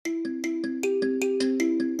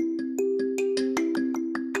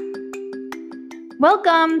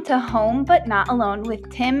Welcome to Home But Not Alone with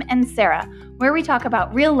Tim and Sarah, where we talk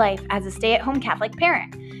about real life as a stay-at-home Catholic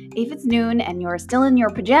parent. If it's noon and you're still in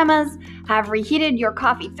your pajamas, have reheated your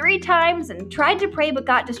coffee 3 times, and tried to pray but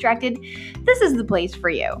got distracted, this is the place for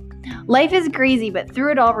you. Life is crazy, but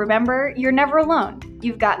through it all, remember, you're never alone.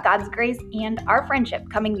 You've got God's grace and our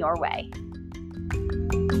friendship coming your way.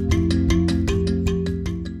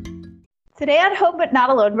 Today on Home But Not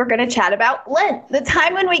Alone, we're going to chat about Lent, the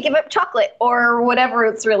time when we give up chocolate or whatever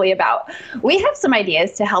it's really about. We have some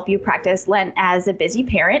ideas to help you practice Lent as a busy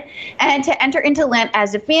parent and to enter into Lent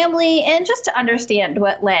as a family and just to understand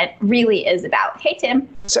what Lent really is about. Hey, Tim.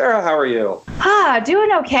 Sarah, how are you?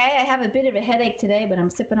 Doing okay. I have a bit of a headache today, but I'm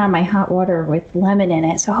sipping on my hot water with lemon in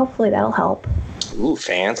it, so hopefully that'll help. Ooh,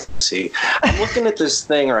 fancy. I'm looking at this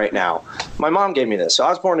thing right now. My mom gave me this. So I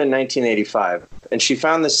was born in 1985, and she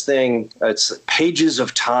found this thing. It's Pages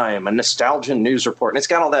of Time, a nostalgia news report. And it's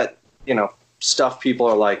got all that, stuff people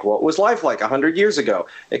are like, what was life like 100 years ago?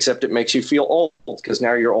 Except it makes you feel old because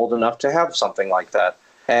now you're old enough to have something like that.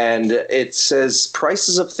 And it says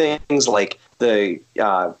prices of things like the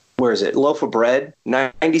loaf of bread,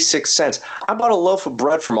 96 cents. I bought a loaf of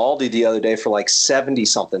bread from Aldi the other day for like 70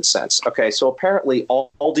 something cents. Okay, so apparently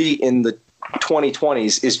Aldi in the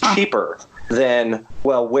 2020s is cheaper than,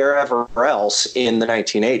 wherever else in the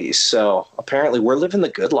 1980s. So apparently we're living the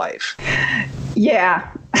good life.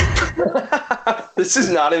 Yeah. This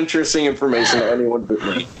is not interesting information to anyone but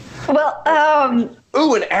me. Well,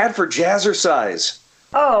 Ooh, an ad for Jazzercise.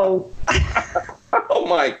 Oh. Oh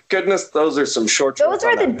my goodness, those are some short Those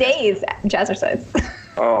are the days, Jazzercise.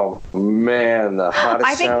 Oh man, the hottest.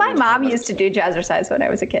 I think my mom used to do Jazzercise when I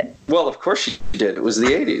was a kid. Well, of course she did. It was the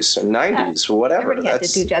 80s or 90s, whatever. Everybody had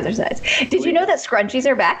to do Jazzercise. Did you know that scrunchies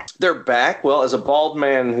are back? They're back? Well, as a bald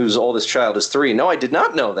man whose oldest child is 3, no, I did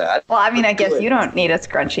not know that. Well, I mean, I guess you don't need a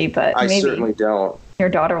scrunchie, but I maybe certainly don't. Your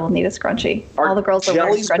daughter will need a scrunchie. All the girls are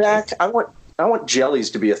wearing jellies scrunchies. back? I want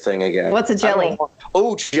jellies to be a thing again. What's a jelly?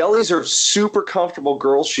 Jellies are super comfortable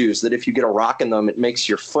girl shoes that if you get a rock in them, it makes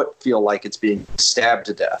your foot feel like it's being stabbed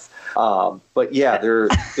to death. But yeah,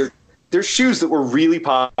 they're shoes that were really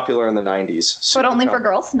popular in the 90s. But only for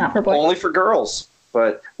girls, not for boys? Only for girls.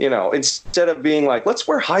 But, instead of being like, let's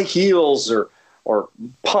wear high heels or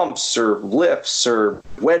pumps or lifts or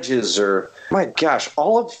wedges or, my gosh,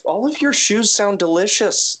 all of your shoes sound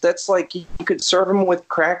delicious. That's like you could serve them with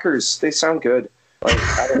crackers. They sound good. Like,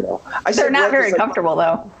 I don't know. They're not very comfortable,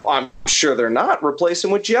 though. I'm sure they're not. Replace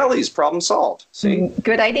them with jellies. Problem solved. See?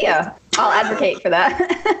 Good idea. I'll advocate for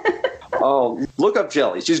that. Oh, look up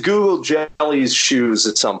jellies. Just Google jellies shoes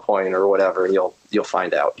at some point or whatever. You'll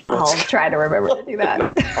find out. I'll try to remember to do that.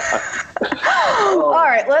 All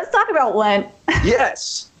right, let's talk about Lent.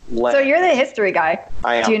 Yes. Lent. So you're the history guy.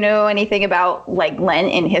 I am. Do you know anything about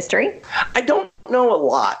Lent in history? I don't know a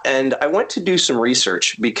lot, and I went to do some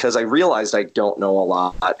research because I realized I don't know a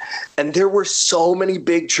lot, and there were so many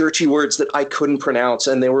big churchy words that I couldn't pronounce,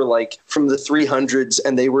 and they were like from the 300s,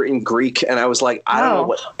 and they were in Greek, and I was like, I don't know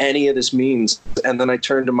what any of this means, and then I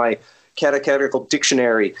turned to my catechetical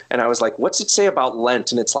dictionary, and I was like, what's it say about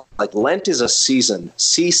Lent? And it's like Lent is a season.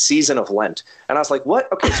 See season of Lent. And I was like,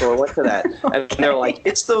 what? Okay, so I went to that. And they're like,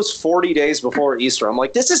 it's those 40 days before Easter. I'm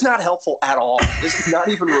like, this is not helpful at all. This is not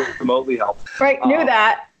even remotely helpful. Right, knew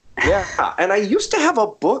that. Yeah, and I used to have a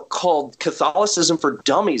book called Catholicism for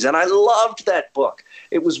Dummies, and I loved that book.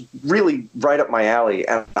 It was really right up my alley,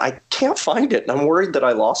 and I can't find it, and I'm worried that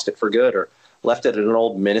I lost it for good or left it at an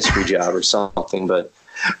old ministry job or something, but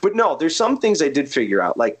no, there's some things I did figure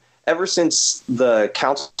out. Like ever since the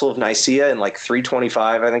Council of Nicaea in like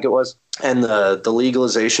 325, I think it was, and the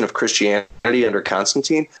legalization of Christianity under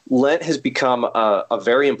Constantine, Lent has become a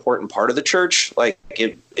very important part of the church. Like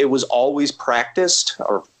it was always practiced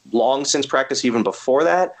or long since practiced even before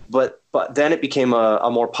that. But then it became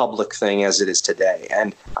a more public thing as it is today.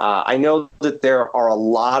 And I know that there are a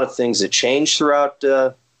lot of things that changed throughout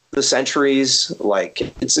the centuries. Like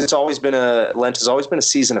it's always been Lent has always been a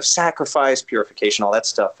season of sacrifice, purification, all that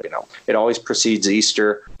stuff. It always precedes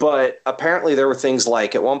Easter. But apparently there were things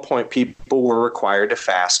like at one point people were required to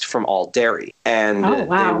fast from all dairy, and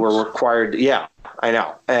they were required. Yeah, I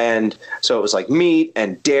know. And so it was like meat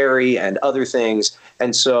and dairy and other things.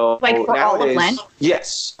 And so like for nowadays, all of Lent?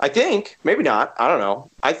 Yes, I think maybe not. I don't know.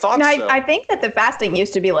 I thought so. I think that the fasting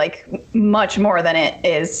used to be like much more than it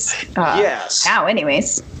is yes. now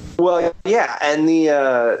anyways. Well, yeah, and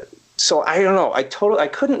So I don't know. I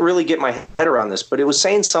couldn't really get my head around this, but it was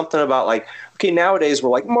saying something about like, okay, nowadays we're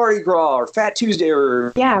like Mardi Gras or Fat Tuesday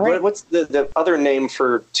or what's the other name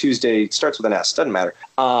for Tuesday? It starts with an S. Doesn't matter.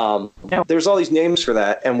 There's all these names for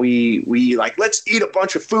that, and we like, let's eat a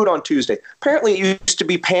bunch of food on Tuesday. Apparently, it used to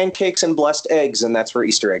be pancakes and blessed eggs, and that's where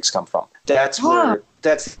Easter eggs come from.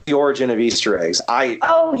 That's the origin of Easter eggs. And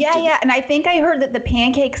I think I heard that the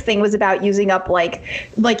pancakes thing was about using up like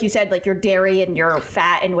you said, like your dairy and your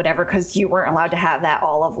fat and whatever, because you weren't allowed to have that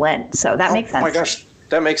all of Lent. So that makes sense. Oh my gosh,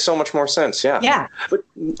 that makes so much more sense. Yeah. Yeah. But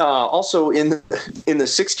also in the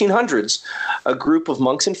 1600s, a group of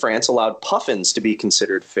monks in France allowed puffins to be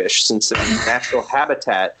considered fish, since their natural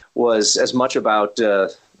habitat was as much about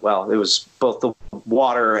it was both the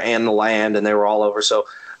water and the land, and they were all over. So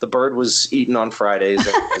the bird was eaten on Fridays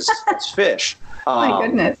as fish. My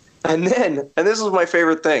goodness. And this is my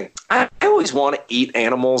favorite thing. I always want to eat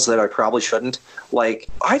animals that I probably shouldn't. Like,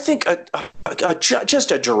 I think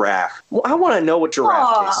just a giraffe. Well, I want to know what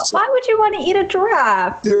giraffe tastes like. Why would you want to eat a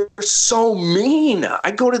giraffe? They're so mean. I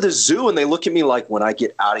go to the zoo and they look at me like, when I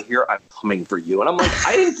get out of here, I'm coming for you. And I'm like,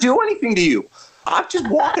 I didn't do anything to you. I'm just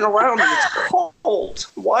walking around and it's cold.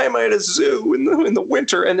 Why am I at a zoo in the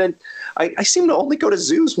winter? And then I seem to only go to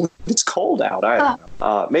zoos when it's cold out. I don't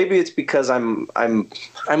know. Maybe it's because I'm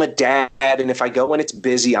a dad, and if I go when it's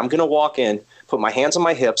busy, I'm gonna walk in, put my hands on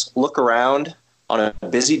my hips, look around on a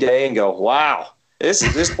busy day, and go, "Wow,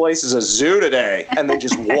 this place is a zoo today," and then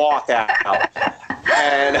just walk out.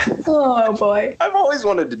 And oh boy, I've always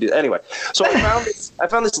wanted to do that. Anyway, so I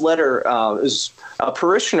found this letter. A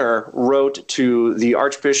parishioner wrote to the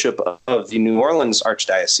Archbishop of the New Orleans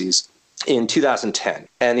Archdiocese in 2010.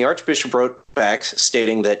 And the Archbishop wrote back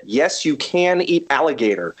stating that, yes, you can eat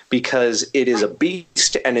alligator because it is a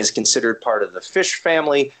beast and is considered part of the fish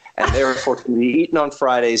family and therefore can be eaten on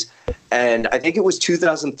Fridays. And I think it was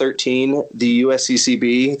 2013, the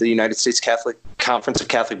USCCB, the United States Catholic Conference of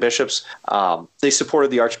Catholic Bishops, they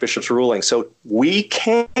supported the Archbishop's ruling. So we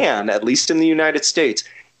can, at least in the United States,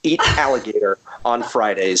 eat alligator on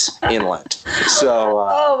Fridays in Lent. So.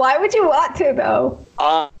 Why would you want to, though?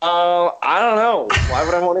 I don't know. Why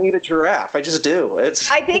would I want to eat a giraffe? I just do.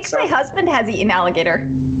 I think my husband has eaten alligator.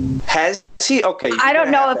 Has he? Okay. I don't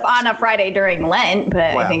know if on a Friday during Lent,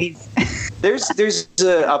 but I think he's. There's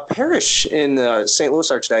a parish in the St. Louis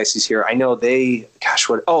Archdiocese here. I know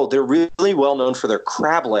they're really well known for their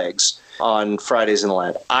crab legs on Fridays in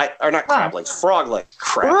Lent. Crab legs, frog legs.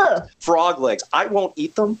 Frog legs. I won't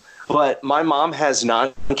eat them, but my mom has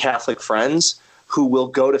non-Catholic friends who will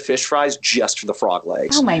go to fish fries just for the frog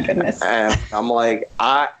legs. Oh my goodness. And I'm like,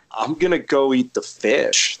 I'm going to go eat the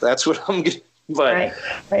fish. That's what I'm going to. But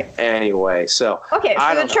anyway, so. Okay,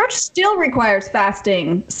 so the church still requires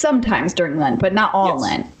fasting sometimes during Lent, but not all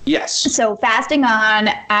Lent. Yes. So fasting on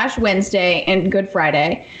Ash Wednesday and Good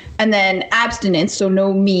Friday, and then abstinence, so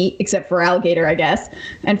no meat except for alligator, I guess,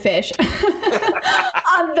 and fish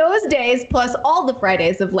on those days, plus all the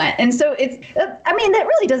Fridays of Lent. And so that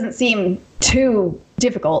really doesn't seem too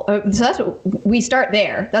difficult. So that's what we start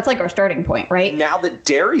there. That's like our starting point, right? Now that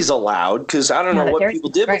dairy's allowed, because I don't know what people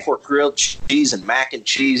did before grilled cheese and mac and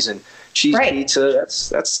cheese and cheese pizza. That's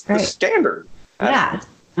the standard. I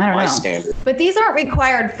don't know. Standard. But these aren't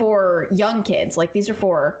required for young kids. Like these are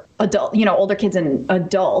for older kids and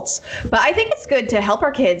adults. But I think it's good to help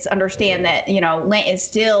our kids understand that, Lent is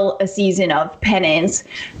still a season of penance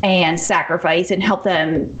and sacrifice and help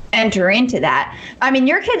them enter into that. I mean,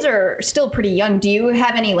 your kids are still pretty young. Do you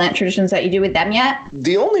have any Lent traditions that you do with them yet?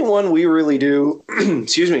 The only one we really do,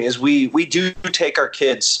 is we do take our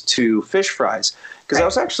kids to fish fries. Because I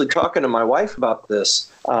was actually talking to my wife about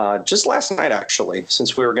this just last night, actually,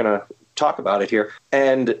 since we were going to talk about it here.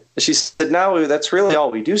 And she said, no, that's really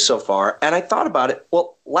all we do so far. And I thought about it.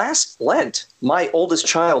 Well, last Lent, my oldest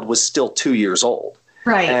child was still 2 years old.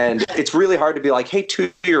 Right. And it's really hard to be like, hey,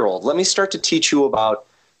 2-year-old, let me start to teach you about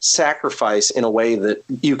sacrifice in a way that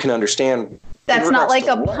you can understand. That's not like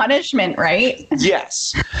a punishment, right?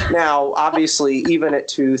 Yes. Now, obviously, even at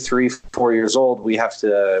 2, 3, 4 years old, we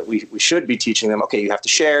should be teaching them, okay, you have to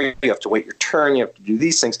share, you have to wait your turn, you have to do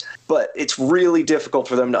these things. But it's really difficult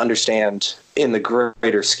for them to understand in the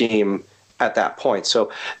greater scheme at that point.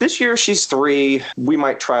 So this year she's 3. We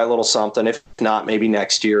might try a little something. If not, maybe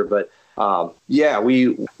next year. But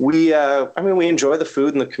we enjoy the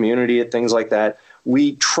food and the community and things like that.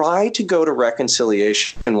 We try to go to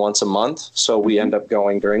reconciliation once a month, so we end up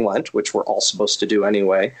going during Lent, which we're all supposed to do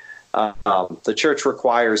anyway. The church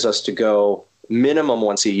requires us to go minimum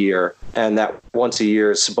once a year, and that once a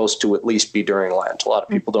year is supposed to at least be during Lent. A lot of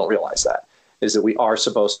people don't realize that, is that we are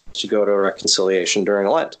supposed to go to reconciliation during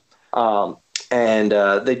Lent. And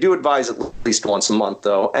they do advise at least once a month,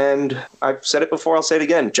 though. And I've said it before, I'll say it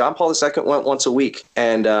again. John Paul II went once a week.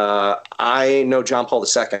 And I know John Paul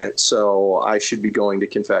II, so I should be going to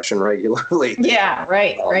confession regularly. Yeah,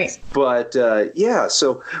 right. But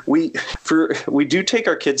so we do take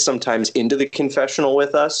our kids sometimes into the confessional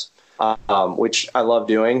with us, which I love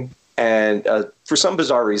doing. And for some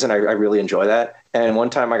bizarre reason, I really enjoy that. And one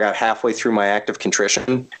time I got halfway through my act of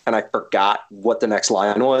contrition and I forgot what the next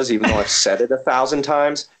line was, even though I've said it 1,000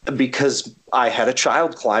 times, because I had a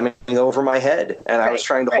child climbing over my head and I was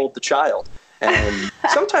trying to hold the child. And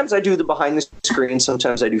sometimes I do the behind the screen,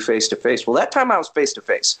 sometimes I do face to face. Well, that time I was face to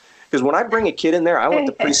face, because when I bring a kid in there, I want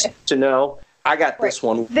the priest to know I got this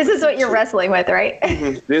one. This is what you're wrestling with, right?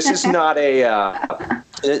 This is not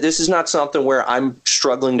this is not something where I'm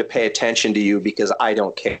struggling to pay attention to you because I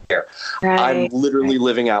don't care. Right. I'm literally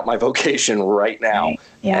living out my vocation right now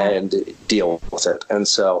and deal with it. And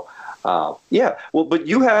so, well, but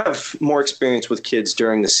you have more experience with kids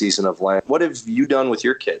during the season of Lent. What have you done with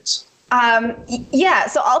your kids?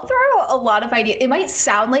 So I'll throw a lot of ideas. It might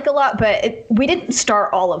sound like a lot, but we didn't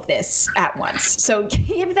start all of this at once. So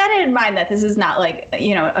keep that in mind, that this is not like,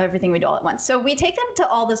 everything we do all at once. So we take them to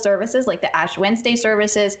all the services, like the Ash Wednesday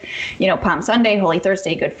services, Palm Sunday, Holy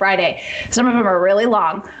Thursday, Good Friday. Some of them are really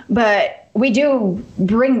long, but we do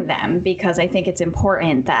bring them because I think it's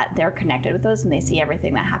important that they're connected with those and they see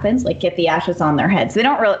everything that happens, like get the ashes on their heads.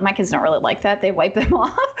 My kids don't really like that. They wipe them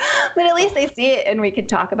off, but at least they see it and we can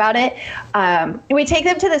talk about it. We take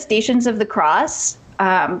them to the Stations of the Cross.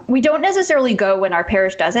 We don't necessarily go when our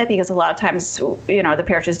parish does it because a lot of times, the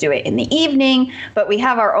parishes do it in the evening, but we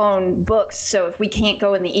have our own books. So if we can't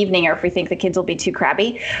go in the evening or if we think the kids will be too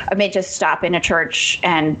crabby, I may just stop in a church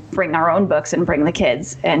and bring our own books and bring the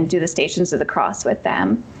kids and do the Stations of the Cross with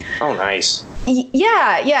them. Oh, nice.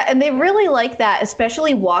 Yeah. And they really like that,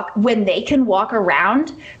 especially when they can walk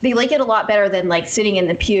around. They like it a lot better than like sitting in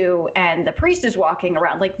the pew and the priest is walking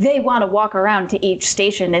around. Like they want to walk around to each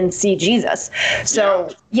station and see Jesus. So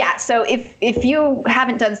if you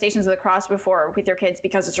haven't done Stations of the Cross before with your kids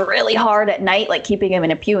because it's really hard at night, like keeping them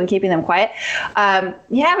in a pew and keeping them quiet,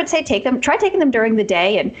 I would say try taking them during the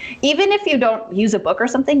day. And even if you don't use a book or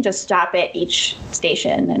something, just stop at each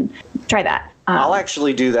station and try that. I'll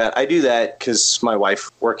actually do that. I do that because my wife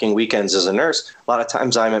working weekends as a nurse, a lot of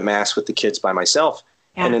times I'm at Mass with the kids by myself.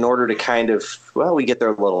 Yeah. And in order to we get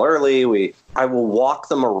there a little early, I will walk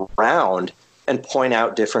them around and point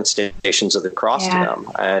out different Stations of the Cross to them.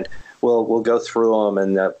 And we'll go through them.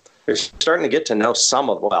 And they're starting to get to know some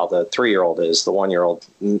of, the 3-year-old is. The 1-year-old,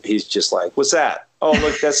 he's just like, what's that? Oh,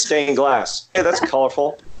 look, that's stained glass. Hey, that's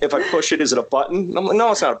colorful. If I push it, is it a button? I'm like,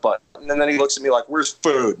 no, it's not a button. And then he looks at me like, where's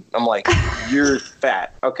food? I'm like, you're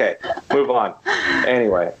fat. Okay, move on.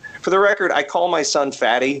 Anyway, for the record, I call my son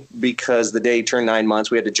Fatty because the day he turned 9 months,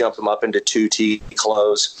 we had to jump him up into 2T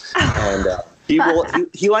clothes. And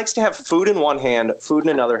he likes to have food in one hand, food in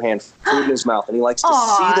another hand, food in his mouth. And he likes to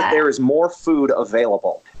see that there is more food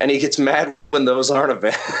available. And he gets mad when those aren't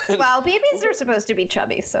available. Well, babies are supposed to be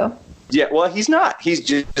chubby, so. Yeah, well, he's not. He's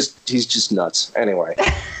just nuts. Anyway,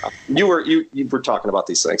 you were talking about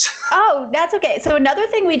these things. Oh, that's okay. So another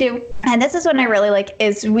thing we do, and this is one I really like,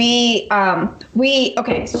 is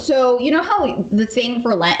okay. So you know how the thing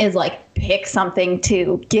for Lent is like pick something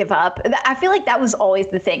to give up. I feel like that was always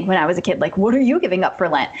the thing when I was a kid. Like, what are you giving up for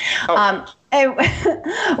Lent?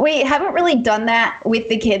 We haven't really done that with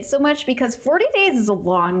the kids so much because 40 days is a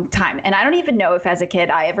long time. And I don't even know if as a kid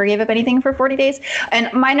I ever gave up anything for 40 days.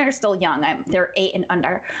 And mine are still young. They're 8 and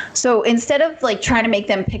under. So instead of like trying to make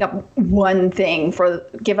them pick up one thing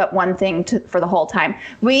give up one thing for the whole time,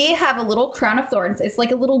 we have a little crown of thorns. It's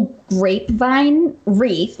like a little grapevine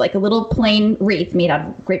wreath, like a little plain wreath made out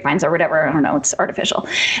of grapevines or whatever. I don't know. It's artificial.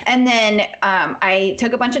 And then I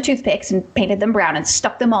took a bunch of toothpicks and painted them brown and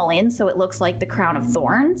stuck them all in so it looks like the crown of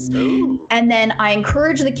thorns. Ooh. And then I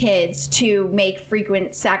encourage the kids to make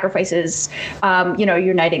frequent sacrifices,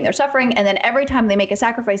 uniting their suffering. And then every time they make a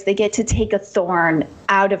sacrifice, they get to take a thorn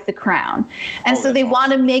out of the crown. And so they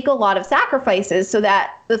want to make a lot of sacrifices so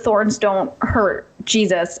that the thorns don't hurt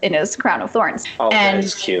Jesus in his crown of thorns. Oh,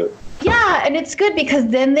 that's cute. Yeah, and it's good because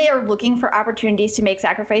then they are looking for opportunities to make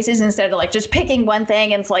sacrifices instead of like just picking one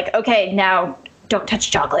thing and it's like, okay, now don't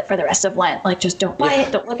touch chocolate for the rest of Lent. Like, just don't buy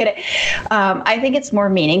it. Don't look at it. I think it's more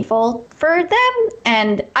meaningful for them.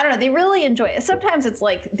 And I don't know, they really enjoy it. Sometimes it's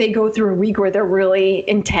like they go through a week where they're really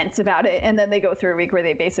intense about it, and then they go through a week where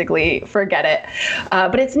they basically forget it.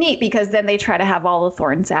 But it's neat because then they try to have all the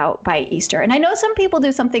thorns out by Easter. And I know some people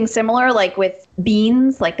do something similar, like with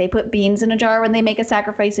beans, like they put beans in a jar when they make a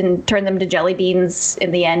sacrifice and turn them to jelly beans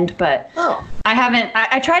in the end. But I haven't,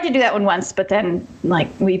 I tried to do that one once, but then like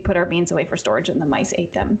we put our beans away for storage and the mice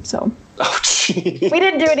ate them. So we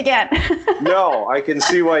didn't do it again. No, I can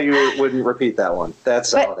see why you wouldn't repeat that one. That's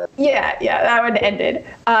solid. Yeah, that one ended.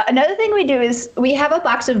 Another thing we do is we have a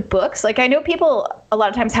box of books. Like I know people a lot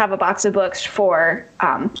of times have a box of books for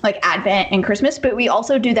like Advent and Christmas, but we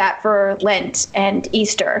also do that for Lent and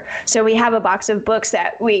Easter. So we have a box of books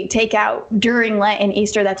that we take out during Lent and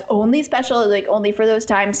Easter that's only special, like only for those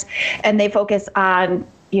times. And they focus on,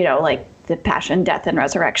 you know, like the passion, death, and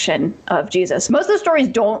resurrection of Jesus. Most of the stories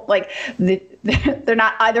don't they're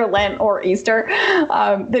not either Lent or Easter.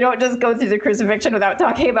 They don't just go through the crucifixion without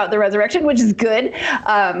talking about the resurrection, which is good.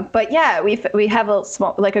 But yeah, we have a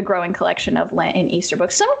small, like a growing collection of Lent and Easter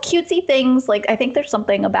books. Some cutesy things, like I think there's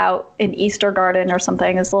something about an Easter garden or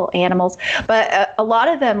something as little animals. But a lot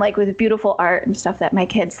of them, like with beautiful art and stuff that my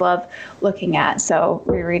kids love looking at. So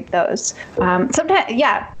we read those. Sometimes,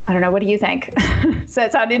 yeah. I don't know. What do you think? Does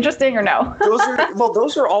that sound interesting or no?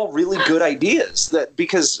 Those are all really good ideas.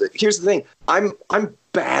 Because here's the thing, I'm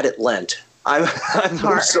bad at Lent.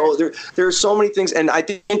 So there are so many things, and I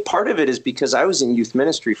think part of it is because I was in youth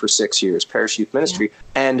ministry for 6 years, parish youth ministry,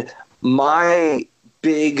 and my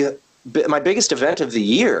biggest event of the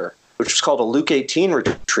year, which was called a Luke 18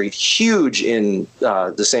 retreat, huge in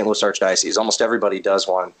the St. Louis Archdiocese. Almost everybody does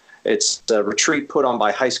one. It's a retreat put on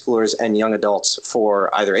by high schoolers and young adults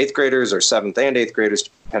for either 8th graders or 7th and 8th graders,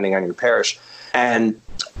 depending on your parish. And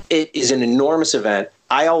it is an enormous event.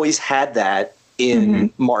 I always had that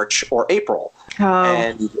in March or April,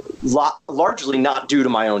 and largely not due to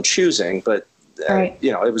my own choosing, but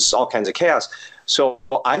you know, it was all kinds of chaos. So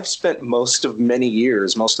I've spent most of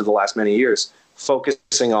the last many years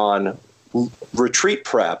focusing on retreat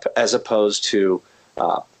prep as opposed to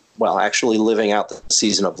actually living out the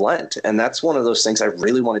season of Lent. And that's one of those things I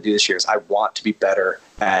really want to do this year is I want to be better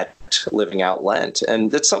at living out Lent.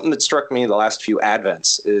 And that's something that struck me the last few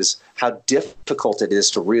Advents is how difficult it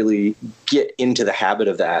is to really get into the habit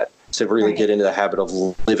of that, to really get into the habit of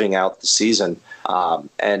living out the season.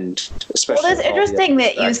 And especially. Well, it's interesting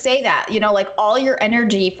that you say that, you know, like all your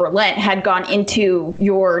energy for Lent had gone into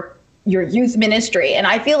your youth ministry. And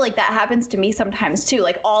I feel like that happens to me sometimes too.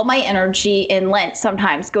 Like all my energy in Lent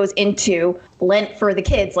sometimes goes into Lent for the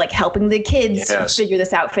kids, like helping the kids figure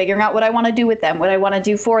this out, figuring out what I want to do with them, what I want to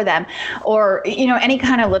do for them, or, you know, any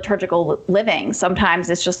kind of liturgical living. Sometimes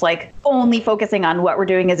it's just like only focusing on what we're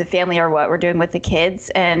doing as a family or what we're doing with the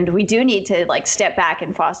kids. And we do need to like step back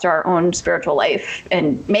and foster our own spiritual life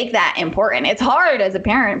and make that important. It's hard as a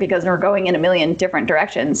parent because we're going in a million different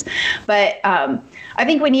directions. But I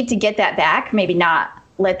think we need to get that back, maybe not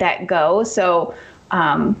let that go. So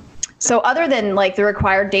other than like the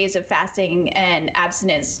required days of fasting and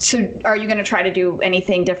abstinence, so are you going to try to do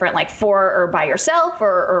anything different, like for or by yourself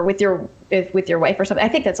or with your wife or something? I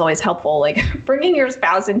think that's always helpful, like bringing your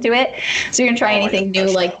spouse into it. So you're going to try anything new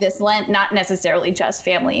like this Lent, not necessarily just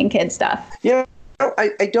family and kid stuff. Yeah,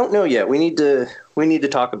 I don't know yet. We need to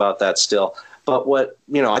talk about that still. But what,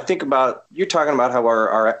 you know, I think about, you're talking about how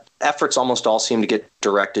our efforts almost all seem to get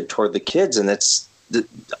directed toward the kids. And it's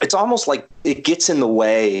almost like it gets in the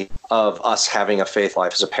way of us having a faith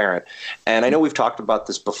life as a parent. And I know we've talked about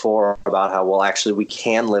this before about how, well, actually we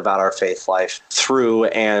can live out our faith life through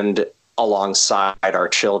and alongside our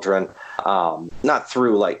children, not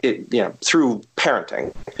through through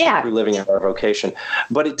parenting, through living out our vocation.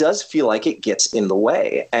 But it does feel like it gets in the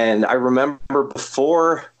way. And I remember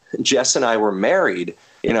before Jess and I were married,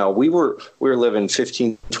 you know, we were living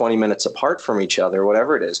 15, 20 minutes apart from each other,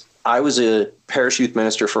 whatever it is. I was a parish youth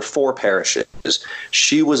minister for 4 parishes.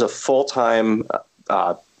 She was a full-time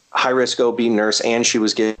high-risk OB nurse, and she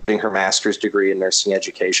was getting her master's degree in nursing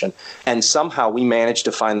education. And somehow we managed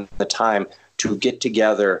to find the time to get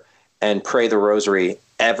together and pray the rosary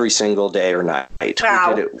every single day or night.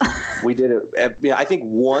 Wow. We did it. I think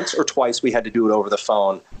once or twice we had to do it over the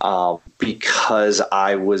phone because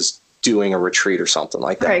I was doing a retreat or something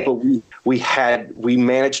like that. Right. But we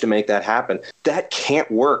managed to make that happen. That can't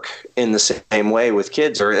work in the same way with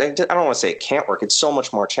kids. Or I don't want to say it can't work. It's so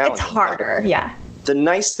much more challenging. It's harder. Yeah. The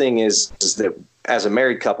nice thing is that as a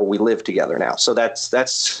married couple, we live together now. So that's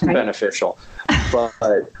beneficial.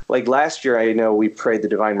 But like last year, I know we prayed the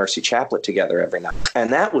Divine Mercy Chaplet together every night.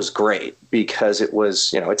 And that was great because it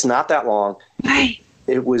was, it's not that long. Right.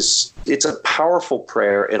 It's a powerful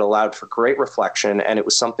prayer. It allowed for great reflection, and it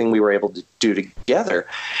was something we were able to do together.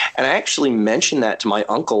 And I actually mentioned that to my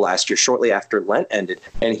uncle last year, shortly after Lent ended.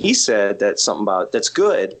 And he said that's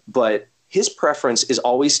good, but his preference is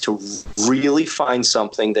always to really find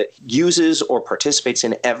something that uses or participates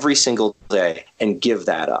in every single day and give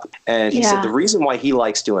that up. And he said the reason why he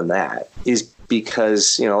likes doing that is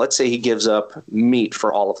because, let's say he gives up meat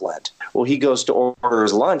for all of Lent. Well, he goes to order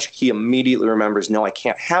his lunch. He immediately remembers, no, I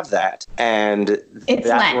can't have that. And it's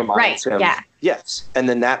that Lent, reminds right? him. Yeah. Yes. And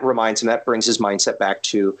then that reminds him, that brings his mindset back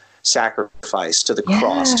to sacrifice, to the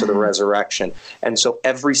cross, to the resurrection. And so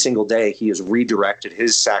every single day he has redirected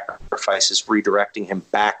his sacrifices, redirecting him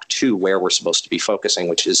back to where we're supposed to be focusing,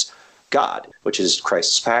 which is God, which is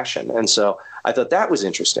Christ's passion. And so I thought that was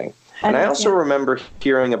interesting. And I also remember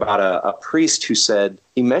hearing about a priest who said,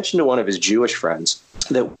 he mentioned to one of his Jewish friends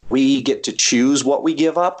that we get to choose what we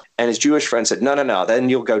give up. And his Jewish friend said, no, then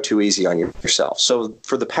you'll go too easy on yourself. So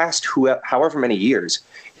for the past however many years,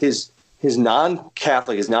 his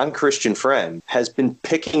non-Catholic, his non-Christian friend has been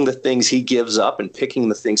picking the things he gives up and picking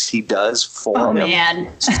the things he does for him. Oh,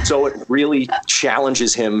 man. So it really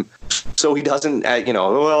challenges him. So he doesn't,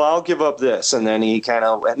 well, I'll give up this. And then and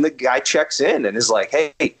the guy checks in and is like,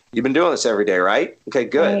 hey, you've been doing this every day, right? Okay,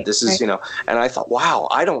 good. Right, this is, and I thought, wow,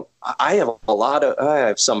 I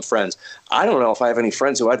have some friends. I don't know if I have any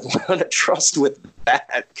friends who I'd want to trust with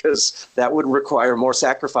that, because that would require more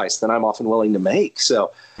sacrifice than I'm often willing to make.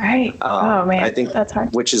 So, right. Oh man, I think that's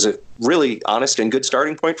hard. Which is a really honest and good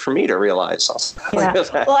starting point for me to realize. Yeah.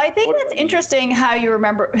 Well, I think that's interesting how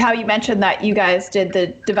you mentioned that you guys did the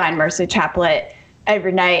Divine Mercy Chaplet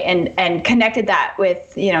every night and connected that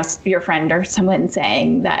with, your friend or someone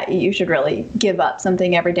saying that you should really give up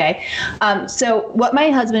something every day. So what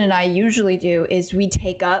my husband and I usually do is we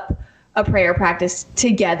take up a prayer practice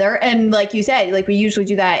together. And like you said, we usually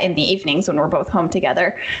do that in the evenings when we're both home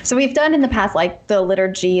together. So we've done in the past, the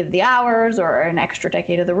Liturgy of the Hours or an extra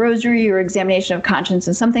decade of the Rosary or examination of conscience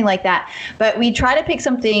and something like that. But we try to pick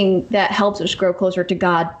something that helps us grow closer to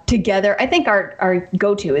God together. I think our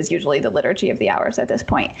go-to is usually the Liturgy of the Hours at this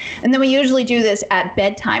point. And then we usually do this at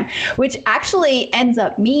bedtime, which actually ends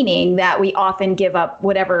up meaning that we often give up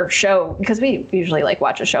whatever show, because we usually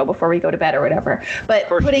watch a show before we go to bed or whatever. But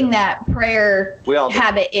putting that prayer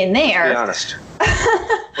habit in there, be honest.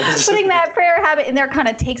 putting that prayer habit in there kind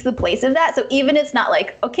of takes the place of that. So even it's not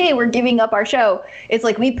okay, we're giving up our show. It's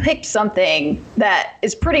we picked something that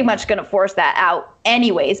is pretty much going to force that out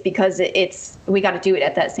anyways, because we got to do it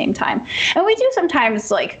at that same time. And we do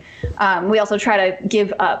sometimes we also try to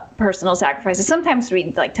give up personal sacrifices. Sometimes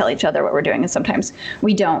we tell each other what we're doing, and sometimes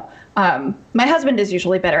we don't. My husband is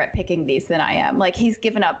usually better at picking these than I am. He's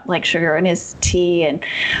given up sugar in his tea. And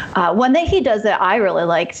one thing he does that I really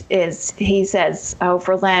liked is he says,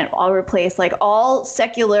 for Lent, I'll replace all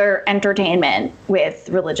secular entertainment with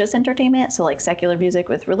religious entertainment. So secular music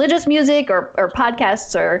with religious music or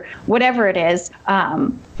podcasts or whatever it is.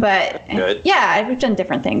 But good. Yeah, we've done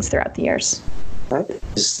different things throughout the years.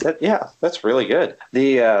 That's really good.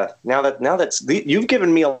 You've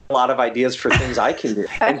given me a lot of ideas for things I can do.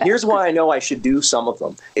 And here's why I know I should do some of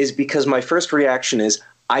them, is because my first reaction is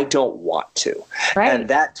I don't want to. Right. And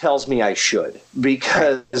that tells me I should,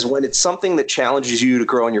 because when it's something that challenges you to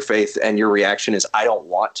grow in your faith and your reaction is I don't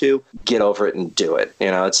want to, get over it and do it.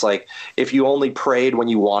 It's if you only prayed when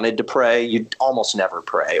you wanted to pray, you'd almost never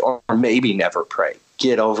pray, or maybe never pray.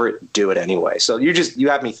 Get over it, do it anyway. So you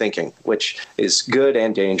have me thinking, which is good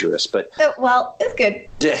and dangerous. But it's good.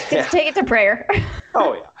 Just take it to prayer.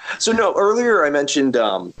 Oh yeah. So no, earlier I mentioned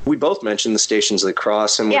we both mentioned the Stations of the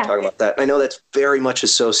Cross, and we're talking about that. I know that's very much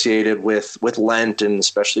associated with Lent, and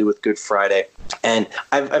especially with Good Friday. And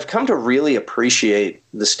I've come to really appreciate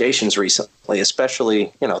the stations recently,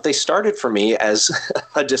 especially, they started for me as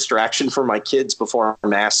a distraction for my kids before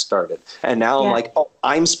Mass started. And now I'm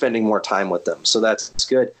I'm spending more time with them. So that's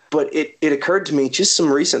good. But it occurred to me just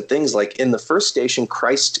some recent things, in the first station,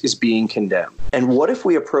 Christ is being condemned. And what if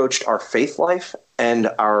we approached our faith life and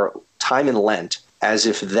our time in Lent as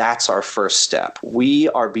if that's our first step? We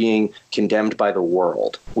are being condemned by the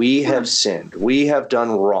world. We have sinned. We have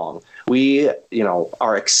done wrong. We,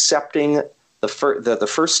 are accepting the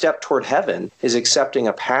first step toward heaven is accepting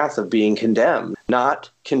a path of being condemned, not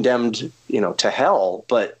condemned, to hell,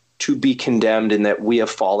 but to be condemned in that we have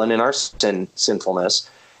fallen in our sinfulness.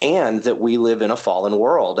 and that we live in a fallen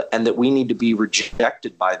world and that we need to be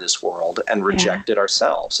rejected by this world and rejected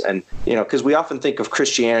ourselves. And, because we often think of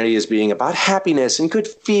Christianity as being about happiness and good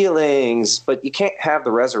feelings, but you can't have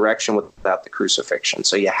the resurrection without the crucifixion.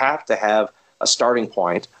 So you have to have a starting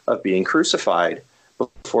point of being crucified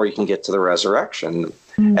before you can get to the resurrection.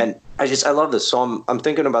 And I love this. So I'm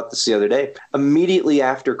thinking about this the other day. Immediately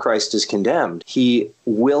after Christ is condemned, he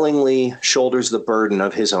willingly shoulders the burden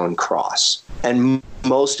of his own cross. And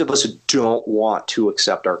most of us don't want to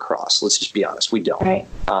accept our cross. Let's just be honest. We don't. Right.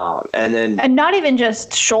 And not even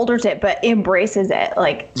just shoulders it, but embraces it.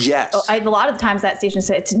 Like, yes. A lot of times that station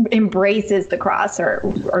says it embraces the cross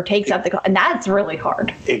or takes up the cross. And that's really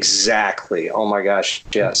hard. Exactly. Oh my gosh.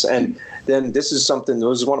 Yes. And then this is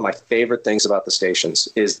one of my favorite things about the stations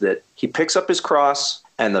is that he picks up his cross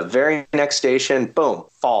and the very next station, boom,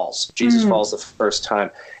 falls. Jesus falls the first time.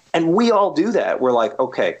 And we all do that. We're like,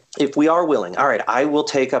 okay, if we are willing, all right, I will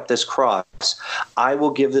take up this cross. I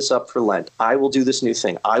will give this up for Lent. I will do this new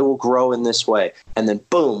thing. I will grow in this way. And then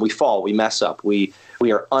boom, we fall, we mess up. We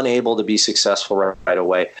are unable to be successful right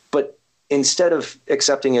away. But instead of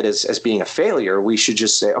accepting it as being a failure, we should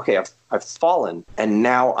just say, okay, I've fallen, and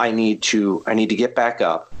now I need to get back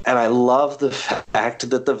up. And I love the fact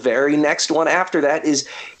that the very next one after that is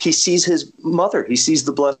he sees his mother. He sees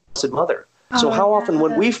the Blessed Mother. So how often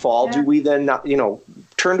when we fall do we then not,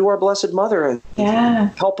 turn to our Blessed Mother and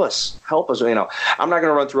help us? I'm not going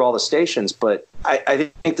to run through all the stations, but I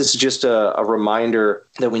think this is just a reminder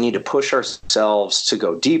that we need to push ourselves to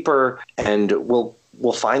go deeper, and we'll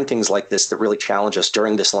find things like this that really challenge us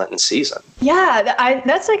during this Lenten season. Yeah,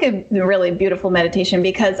 that's like a really beautiful meditation,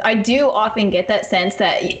 because I do often get that sense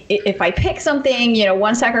that if I pick something,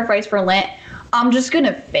 one sacrifice for Lent, I'm just going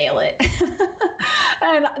to fail it.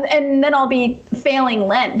 and then I'll be failing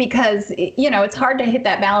Lent because, it's hard to hit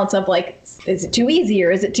that balance of like, is it too easy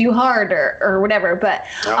or is it too hard or whatever? But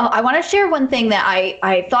I want to share one thing that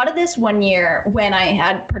I thought of this one year when I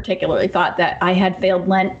had particularly thought that I had failed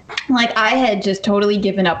Lent. Like I had just totally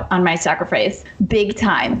given up on my sacrifice big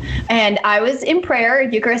time. And I was in prayer,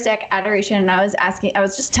 Eucharistic adoration, and I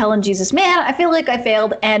was just telling Jesus, man, I feel like I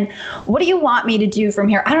failed. And what do you want me to do from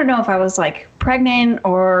here? I don't know if I was like pregnant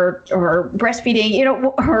or breastfeeding,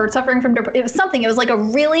 or suffering from depression. It was something. It was like a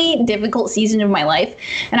really difficult season of my life.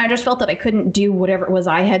 And I just felt that I couldn't do whatever it was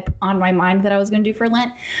I had on my mind that I was going to do for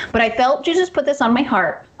Lent. But I felt Jesus put this on my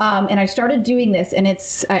heart. And I started doing this, and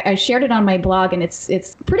I shared it on my blog, and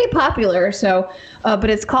it's pretty popular. So,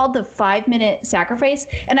 but it's called the 5-minute sacrifice.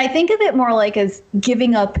 And I think of it more like as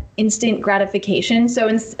giving up instant gratification. So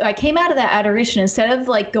I came out of that adoration, instead of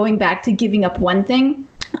like going back to giving up one thing,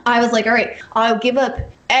 I was like, all right, I'll give up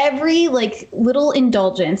every like little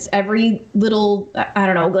indulgence, every little, I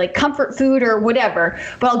don't know, like comfort food or whatever,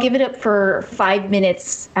 but I'll give it up for 5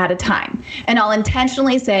 minutes at a time. And I'll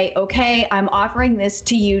intentionally say, okay, I'm offering this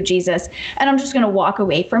to you, Jesus, and I'm just going to walk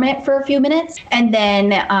away from it for a few minutes. And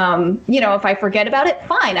then, if I forget about it,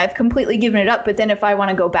 fine, I've completely given it up. But then if I want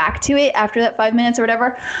to go back to it after that 5 minutes or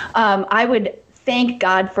whatever, I would thank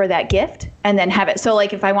God for that gift and then have it. So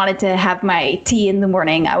like if I wanted to have my tea in the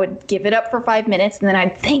morning, I would give it up for 5 minutes and then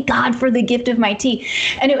I'd thank God for the gift of my tea.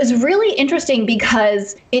 And it was really interesting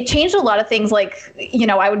because it changed a lot of things. Like,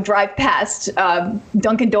 I would drive past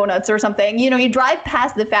Dunkin' Donuts or something. You drive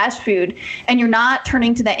past the fast food and you're not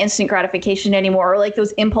turning to that instant gratification anymore, or like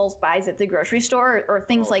those impulse buys at the grocery store or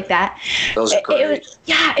things like that. Those are great.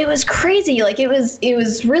 It was crazy. Like it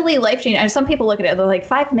was really life-changing. And some people look at it, they're like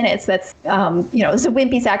 5 minutes, that's, it's a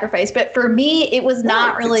wimpy sacrifice. But for me, it was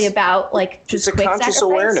not really about like just it's a quick conscious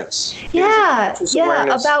sacrifice. Awareness.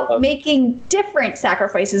 About making different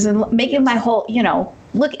sacrifices and making my whole,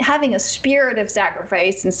 having a spirit of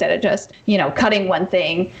sacrifice instead of just, cutting one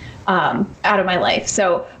thing out of my life.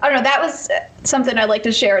 So I don't know, that was something I'd like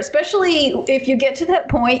to share, especially if you get to that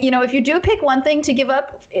point, if you do pick one thing to give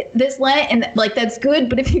up this Lent, and like, that's good.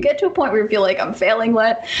 But if you get to a point where you feel like I'm failing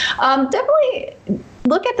Lent, definitely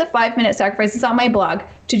look at the 5-minute sacrifice. It's on my blog,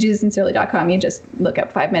 tojesussincerely.com. You just look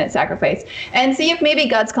up 5-minute sacrifice and see if maybe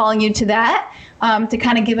God's calling you to that, to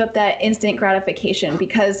kind of give up that instant gratification.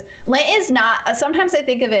 Because Lent is not, sometimes I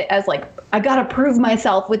think of it as like, I got to prove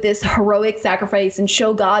myself with this heroic sacrifice and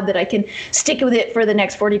show God that I can stick with it for the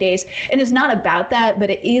next 40 days. And it's not about that, but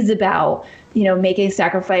it is about, making a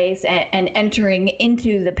sacrifice and entering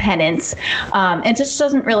into the penance. It just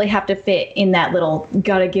doesn't really have to fit in that little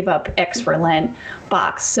gotta give up X for Lent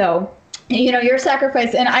box. So, your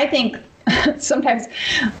sacrifice, and I think sometimes,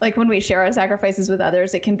 like when we share our sacrifices with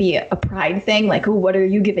others, it can be a pride thing. Like, oh, what are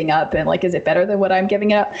you giving up? And like, is it better than what I'm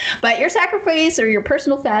giving up? But your sacrifice or your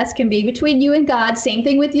personal fast can be between you and God. Same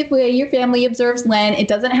thing with the way your family observes Lent. It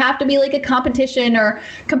doesn't have to be like a competition or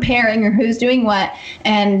comparing or who's doing what.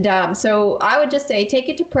 And so I would just say, take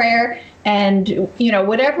it to prayer. And, you know,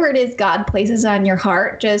 whatever it is God places on your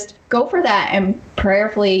heart, just go for that and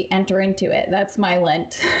prayerfully enter into it. That's my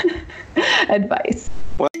Lent advice.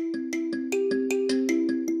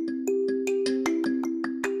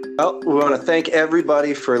 Well, we want to thank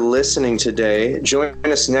everybody for listening today. Join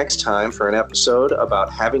us next time for an episode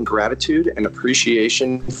about having gratitude and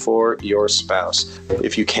appreciation for your spouse.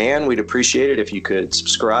 If you can, we'd appreciate it if you could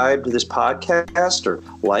subscribe to this podcast or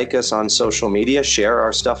like us on social media, share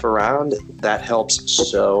our stuff around. That helps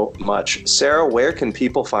so much. Sarah, where can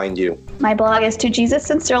people find you? My blog is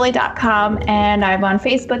tojesussincerely.com, and I'm on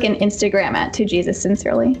Facebook and Instagram at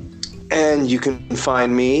tojesussincerely. And you can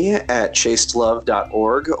find me at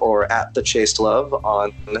chaselove.org or at the Chaselove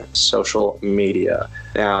on social media.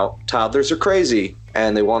 Now, toddlers are crazy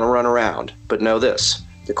and they want to run around, but know this: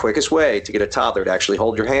 the quickest way to get a toddler to actually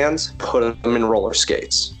hold your hands, put them in roller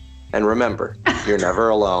skates. And remember, you're never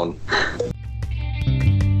alone.